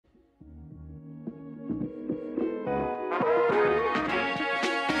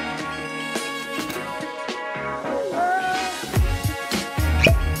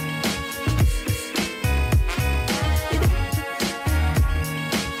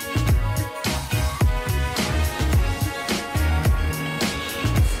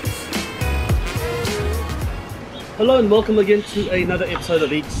Hello and welcome again to another episode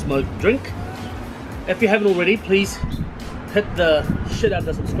of Eat, Smoke, Drink. If you haven't already, please hit the shit out of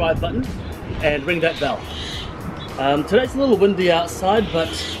the subscribe button and ring that bell. Today's a little windy outside, but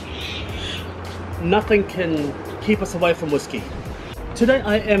nothing can keep us away from whiskey. Today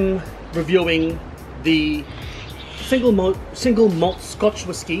I am reviewing the single malt Scotch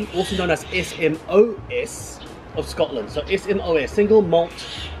whiskey, also known as SMOS of Scotland. So SMOS, single malt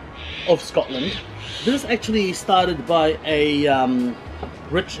of Scotland. This is actually started by a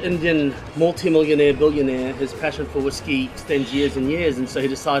rich Indian multi-millionaire billionaire. His passion for whiskey extends years and years, and so he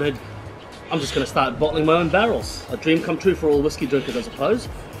decided, I'm just going to start bottling my own barrels. A dream come true for all whiskey drinkers, I suppose.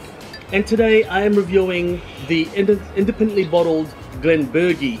 And today I am reviewing the independently bottled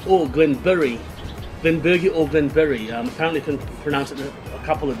Glenburgie or Glenburgie. Apparently you can pronounce it a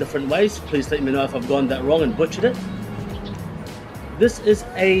couple of different ways. Please let me know if I've gone that wrong and butchered it. This is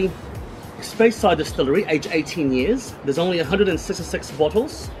a Speyside distillery, age 18 years. There's only 166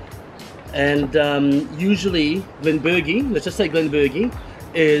 bottles, and usually Glenburgie, let's just say Glenburgie,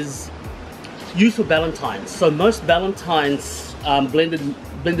 is used for Ballantines. So most Ballantines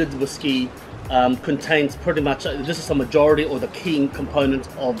blended whiskey contains pretty much, this is a majority or the key component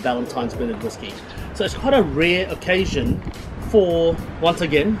of Ballantines blended whiskey. So it's quite a rare occasion for, once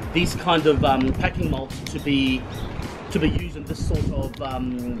again, these kind of packing malts to be used in this sort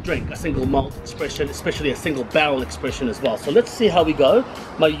of drink, a single malt expression, especially a single barrel expression as well. So let's see how we go.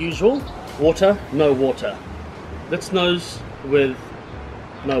 My usual, water, no water. Let's nose with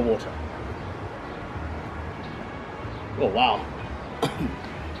no water. Oh wow.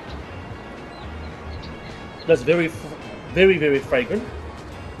 That's very fragrant.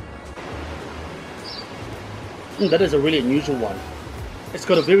 That is a really unusual one. It's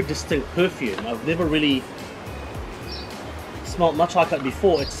got a very distinct perfume. I've never really smelled much like that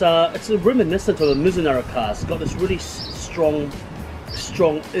before. It's a reminiscent of a Mizunara cask. It's got this really strong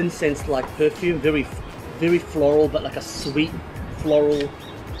incense-like perfume, very floral, but like a sweet floral,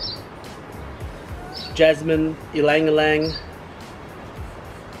 jasmine, ylang ylang,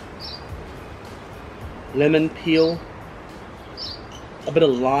 lemon peel, a bit of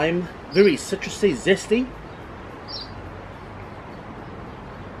lime, very citrusy, zesty.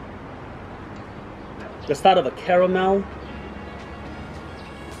 The start of a caramel.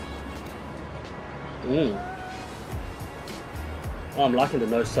 Oh, I'm liking the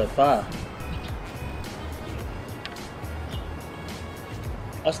nose so far.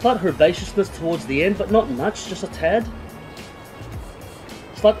 A slight herbaceousness towards the end, but not much, just a tad.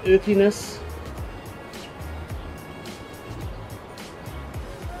 Slight earthiness.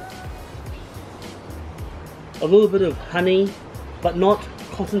 A little bit of honey, but not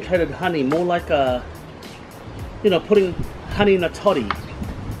concentrated honey, more like a, you know, putting honey in a toddy.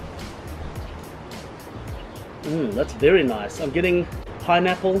 That's very nice. I'm getting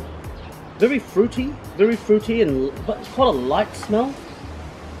pineapple, very fruity, and but quite a light smell.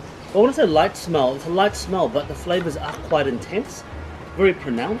 I want to say light smell. It's a light smell, but the flavors are quite intense, very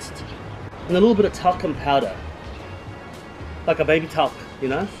pronounced, and a little bit of talcum powder, like a baby talc, you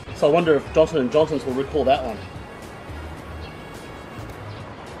know. So I wonder if Johnson & Johnson's will recall that one.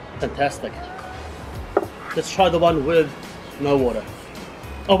 Fantastic. Let's try the one with no water.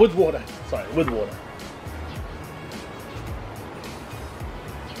 Oh, with water. Sorry, with water.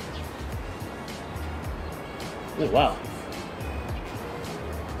 Oh, wow.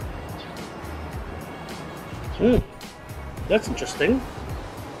 That's interesting.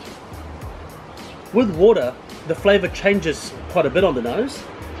 With water, the flavor changes quite a bit on the nose.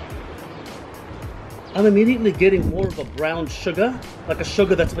 I'm immediately getting more of a brown sugar, like a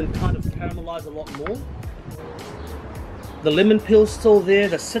sugar that's been kind of caramelized a lot more. The lemon peel is still there,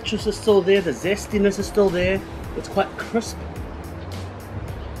 the citrus is still there, the zestiness is still there. It's quite crisp.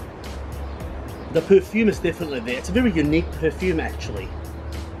 The perfume is definitely there. It's a very unique perfume actually.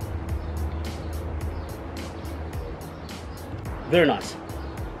 Very nice.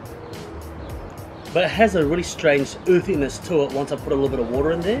 But it has a really strange earthiness to it once I put a little bit of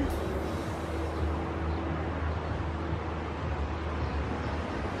water in there.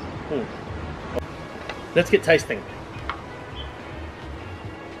 Let's get tasting.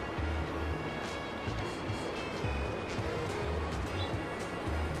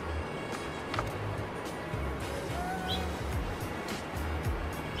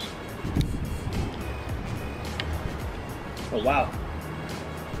 Oh wow.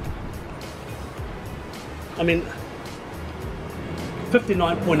 I mean,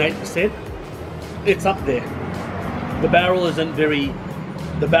 59.8%, it's up there. The barrel isn't very,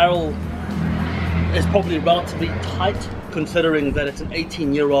 the barrel is probably relatively tight considering that it's an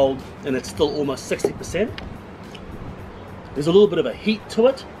 18-year-old and it's still almost 60%. There's a little bit of a heat to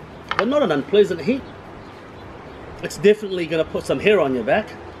it, but not an unpleasant heat. It's definitely going to put some hair on your back.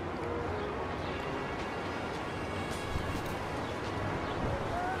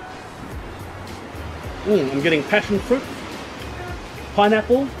 I'm getting passion fruit,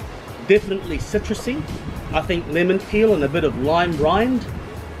 pineapple, definitely citrusy. I think lemon peel and a bit of lime rind.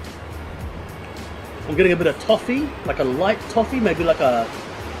 I'm getting a bit of toffee, like a light toffee, maybe like a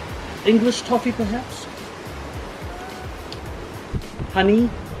English toffee perhaps. Honey.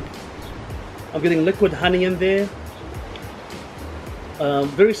 I'm getting liquid honey in there.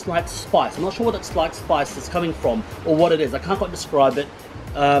 Very slight spice. I'm not sure what that slight spice is coming from or what it is. I can't quite describe it.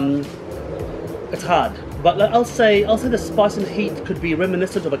 It's hard, but I'll say the spice and heat could be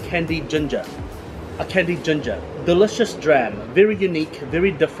reminiscent of a candied ginger. A candied ginger. Delicious dram. Very unique.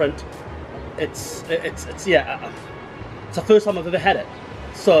 Very different. It's the first time I've ever had it.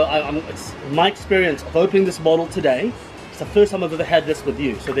 So it's my experience of opening this bottle today. It's the first time I've ever had this with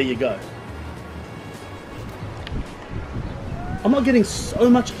you. So there you go. I'm not getting so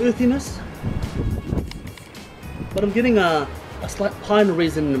much earthiness, but I'm getting a slight pine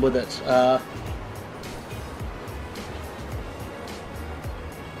resin with it.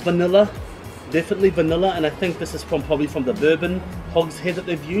 Vanilla, definitely vanilla, and I think this is probably from the bourbon hogshead that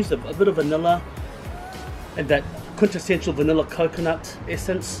they've used. A bit of vanilla and that quintessential vanilla coconut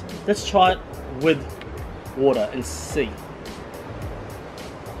essence. Let's try it with water and see.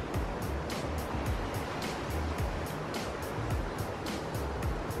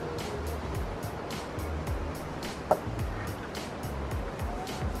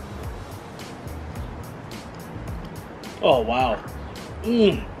 Oh wow.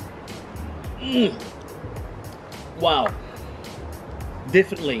 Wow.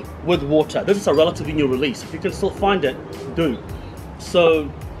 Definitely with water. This is a relatively new release. If you can still find it, do.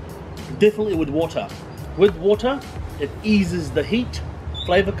 So definitely with water. With water, it eases the heat.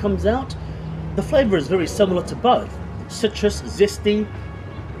 Flavor comes out. The flavor is very similar to both. Citrus, zesty,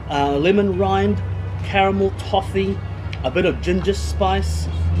 lemon rind, caramel, toffee, a bit of ginger spice, a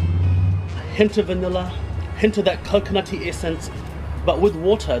hint of vanilla, hint of that coconutty essence. But with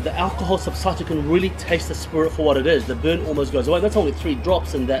water, the alcohol subsides. You can really taste the spirit for what it is. The burn almost goes away. That's only 3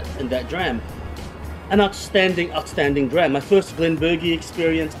 drops in that dram. An outstanding dram. My first Glenburgie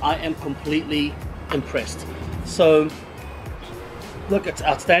experience. I am completely impressed. So, look, it's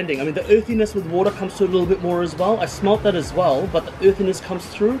outstanding. I mean, the earthiness with water comes through a little bit more as well. I smelt that as well, but the earthiness comes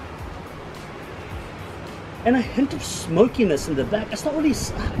through. And a hint of smokiness in the back. It's not really,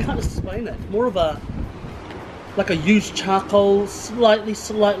 I can't explain it. More of a, like a used charcoal, slightly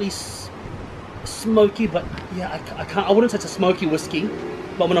smoky, but yeah, I wouldn't say it's a smoky whiskey,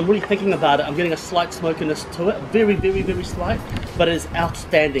 but when I'm really thinking about it, I'm getting a slight smokiness to it, very, very, very slight, but it is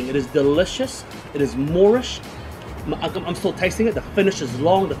outstanding. It is delicious. It is Moorish. I'm still tasting it. The finish is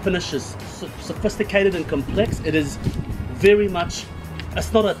long. The finish is sophisticated and complex. It is very much,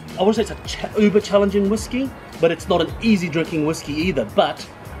 it's not a, I wouldn't say it's a uber challenging whiskey, but it's not an easy drinking whiskey either. But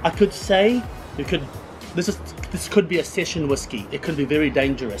I could say, this could be a session whiskey. It could be very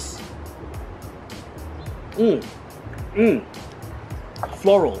dangerous.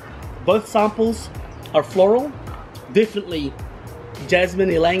 Floral. Both samples are floral. Definitely jasmine,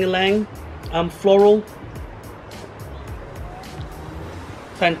 ylang-ylang, floral.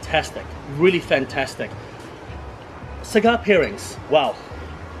 Fantastic. Really fantastic. Cigar Pairings. Wow.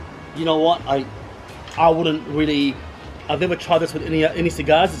 You know what? I wouldn't really. I've never tried this with any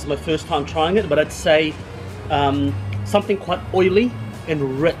cigars. It's my first time trying it, but I'd say something quite oily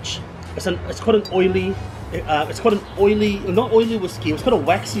and rich. It's quite an oily. Not oily whiskey. It's quite a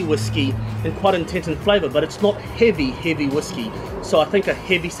waxy whiskey and quite intense in flavor, but it's not heavy whiskey. So I think a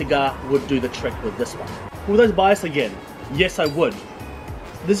heavy cigar would do the trick with this one. Would those bias again? Yes, I would.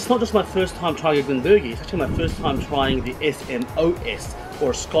 This is not just my first time trying a Glenburgie. It's actually my first time trying the SMOS,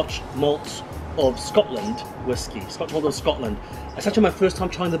 or Scotch Malts of Scotland whiskey. Scotch Malt of Scotland. It's actually my first time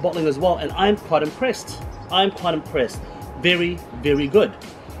trying the bottling as well, and I'm quite impressed. I'm quite impressed. Very, very good.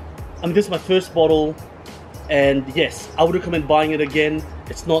 I mean, this is my first bottle, and yes, I would recommend buying it again.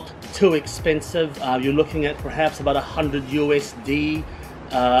 It's not too expensive. You're looking at perhaps about 100 USD,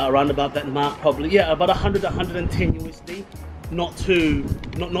 around about that mark probably. Yeah, about 100, 110 USD. Not too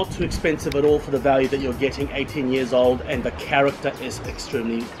expensive at all for the value that you're getting. 18 years old, and the character is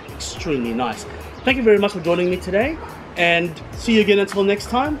extremely nice. Thank you very much for joining me today, and see you again until next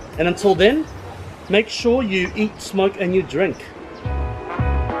time. And until then, make sure you eat, smoke, and you drink.